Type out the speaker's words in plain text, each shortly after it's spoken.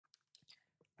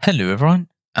Hello everyone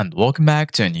and welcome back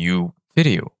to a new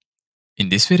video. In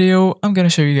this video, I'm gonna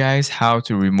show you guys how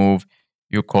to remove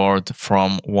your card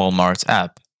from Walmart's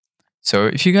app. So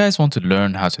if you guys want to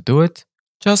learn how to do it,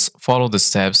 just follow the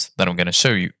steps that I'm gonna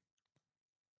show you.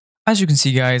 As you can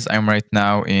see guys, I'm right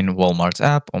now in Walmart's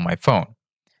app on my phone.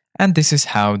 And this is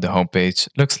how the homepage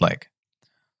looks like.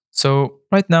 So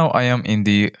right now I am in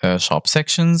the shop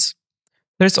sections.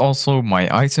 There's also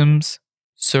my items,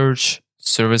 search,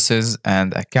 services,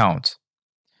 and account.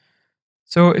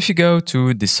 So if you go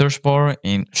to the search bar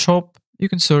in shop, you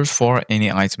can search for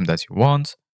any item that you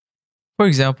want. For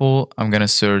example, I'm going to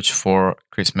search for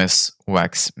Christmas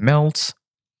wax melts.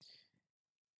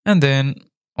 And then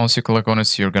once you click on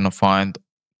it, you're going to find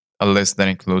a list that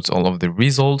includes all of the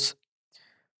results.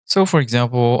 So for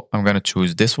example, I'm going to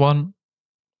choose this one.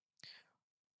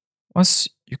 Once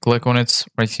you click on it,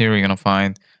 right here, you're going to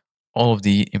find all of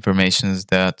the informations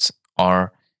that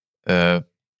are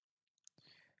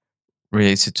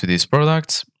related to this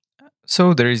product.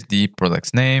 So there is the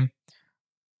product's name,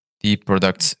 the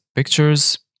product's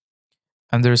pictures,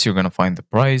 and there's you're gonna find the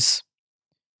price,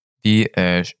 the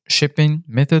shipping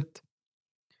method,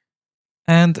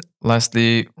 and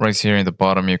lastly, right here in the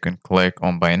bottom, you can click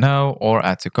on buy now or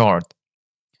add to cart.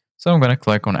 So I'm gonna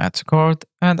click on add to cart,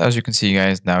 and as you can see,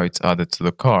 guys, now it's added to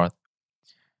the cart.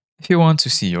 If you want to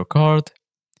see your card,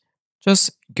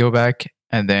 just go back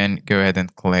and then go ahead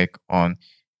and click on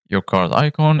your card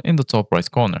icon in the top right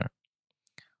corner.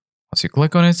 Once you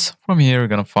click on it, from here you're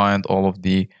gonna find all of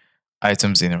the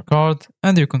items in your cart,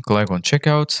 and you can click on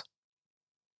checkout.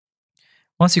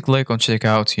 Once you click on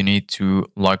checkout, you need to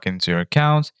log into your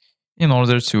account in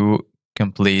order to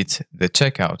complete the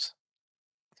checkout.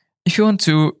 If you want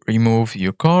to remove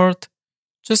your cart,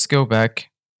 just go back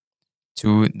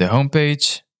to the home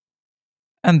page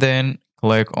and then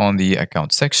click on the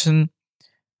account section.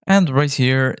 And right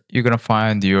here, you're gonna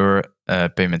find your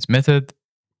payment method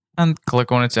and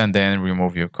click on it and then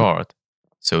remove your card.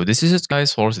 So this is it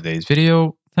guys for today's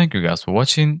video. Thank you guys for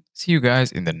watching. See you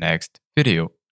guys in the next video.